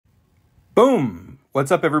Boom! What's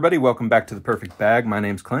up, everybody? Welcome back to The Perfect Bag. My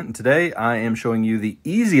name's Clint, and today I am showing you the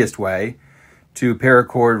easiest way to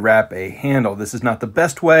paracord wrap a handle. This is not the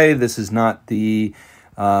best way. This is not the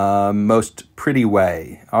most pretty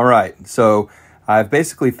way. All right, so I've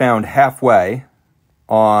basically found halfway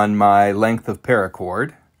on my length of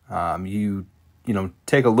paracord. You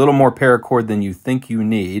take a little more paracord than you think you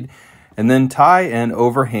need, and then tie an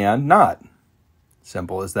overhand knot.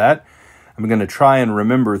 Simple as that. I'm going to try and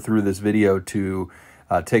remember through this video to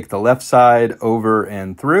take the left side over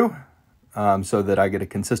and through so that I get a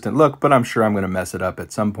consistent look, but I'm sure I'm going to mess it up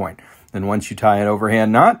at some point. And once you tie an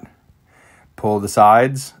overhand knot, pull the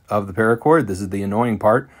sides of the paracord, this is the annoying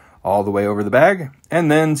part, all the way over the bag, and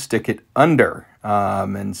then stick it under.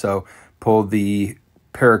 And so pull the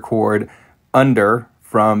paracord under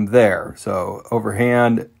from there. So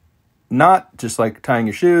overhand knot, just like tying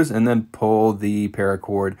your shoes, and then pull the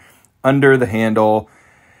paracord under the handle,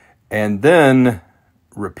 and then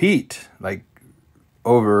repeat, like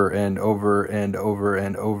over and over and over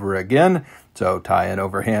and over again. So tie an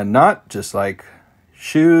overhand knot, just like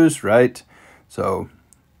shoes, right? So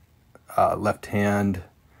left hand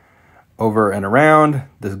over and around.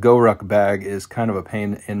 This Go Ruck bag is kind of a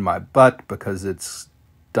pain in my butt because it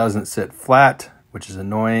doesn't sit flat, which is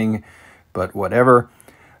annoying, but whatever.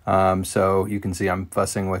 So you can see I'm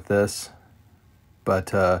fussing with this,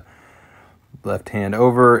 but left hand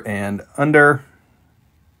over and under.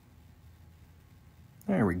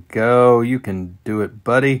 There we go. You can do it,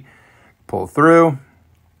 buddy. Pull through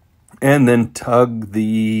and then tug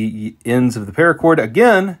the ends of the paracord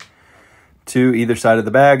again to either side of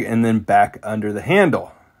the bag and then back under the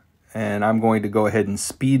handle. And I'm going to go ahead and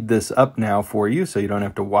speed this up now for you so you don't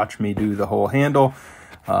have to watch me do the whole handle.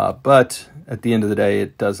 But at the end of the day,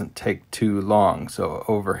 it doesn't take too long. So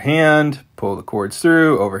overhand, pull the cords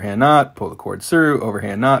through, overhand knot, pull the cords through,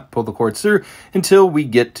 overhand knot, pull the cords through until we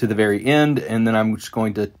get to the very end. And then I'm just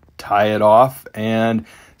going to tie it off and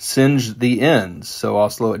singe the ends. So I'll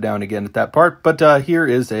slow it down again at that part. But here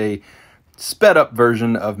is a sped up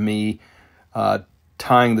version of me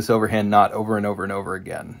tying this overhand knot over and over and over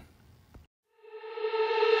again.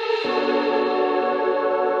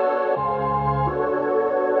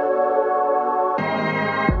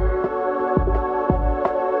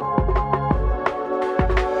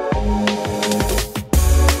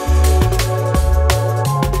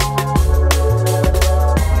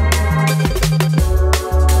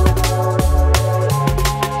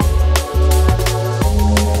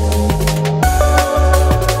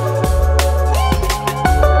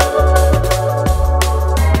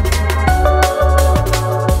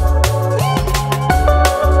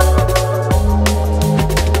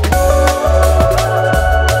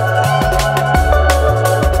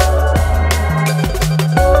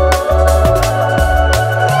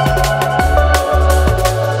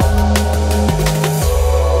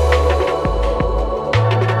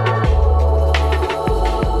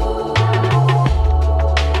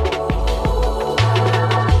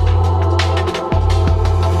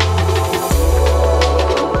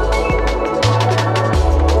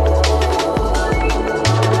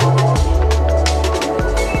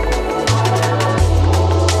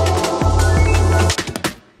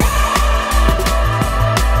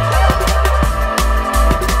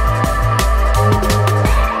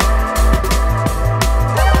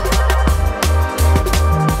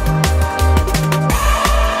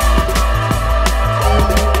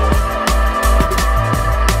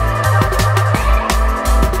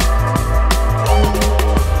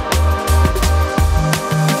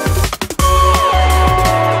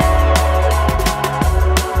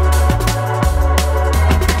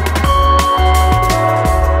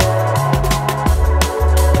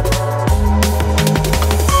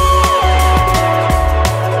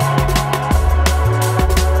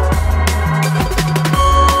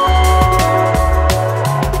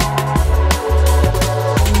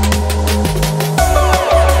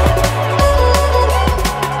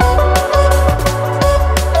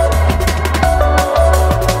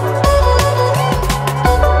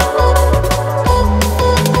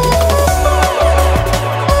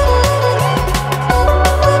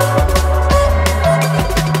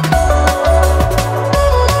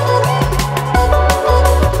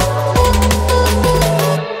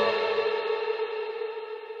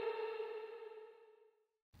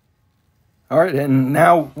 All right, and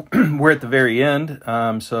now we're at the very end.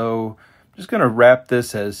 So I'm just going to wrap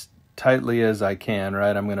this as tightly as I can,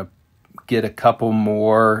 right? I'm going to get a couple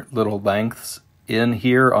more little lengths in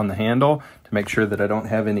here on the handle to make sure that I don't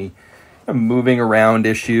have any moving around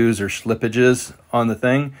issues or slippages on the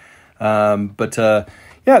thing. But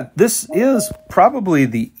Yeah, this is probably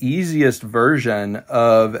the easiest version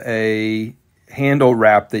of a handle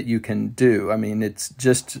wrap that you can do. I mean, it's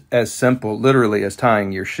just as simple, literally, as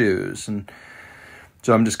tying your shoes. And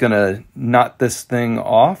so I'm just going to knot this thing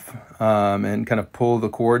off and kind of pull the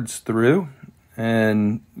cords through.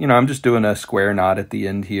 And, you know, I'm just doing a square knot at the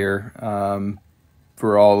end here.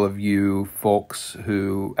 For all of you folks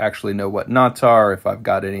who actually know what knots are, if I've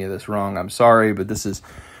got any of this wrong, I'm sorry, but this is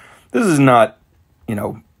not, you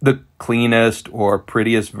know, the cleanest or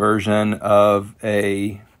prettiest version of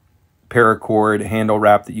a paracord handle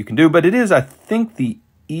wrap that you can do, but it is, I think, the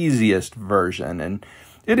easiest version, and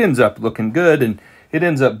it ends up looking good, and it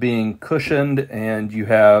ends up being cushioned, and you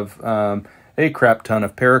have a crap ton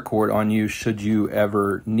of paracord on you should you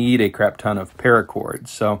ever need a crap ton of paracord.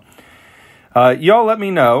 So y'all let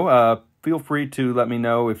me know. Feel free to let me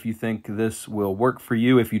know if you think this will work for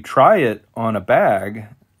you. If you try it on a bag,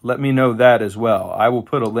 let me know that as well. I will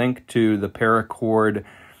put a link to the paracord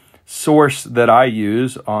source that I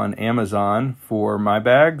use on Amazon for my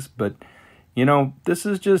bags, but you know, this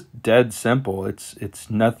is just dead simple. It's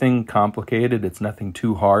nothing complicated. It's nothing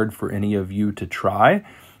too hard for any of you to try.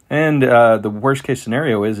 And the worst case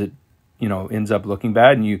scenario is it, you know, ends up looking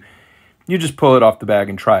bad, and you just pull it off the bag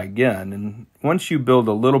and try again. And once you build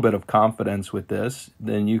a little bit of confidence with this,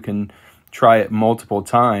 then you can try it multiple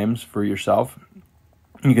times for yourself.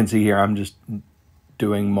 You can see here I'm just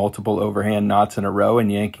doing multiple overhand knots in a row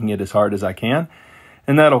and yanking it as hard as I can.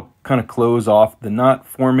 And that'll kind of close off the knot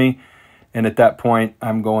for me. And at that point,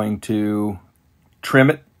 I'm going to trim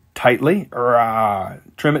it tightly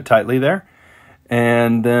there.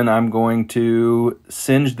 And then I'm going to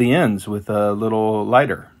singe the ends with a little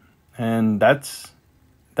lighter. And that's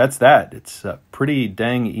that. It's pretty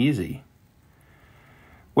dang easy.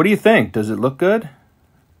 What do you think? Does it look good?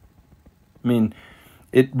 I mean,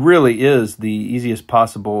 it really is the easiest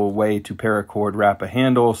possible way to paracord wrap a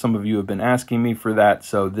handle. Some of you have been asking me for that,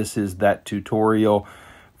 so this is that tutorial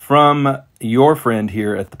from your friend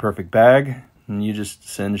here at The Perfect Bag. And you just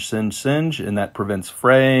singe, and that prevents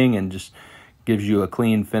fraying and just gives you a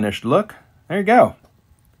clean, finished look. There you go.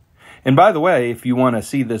 And by the way, if you want to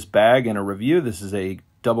see this bag in a review, this is a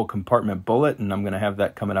double compartment bullet, and I'm going to have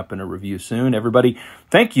that coming up in a review soon. Everybody,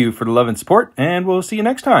 thank you for the love and support, and we'll see you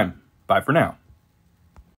next time. Bye for now.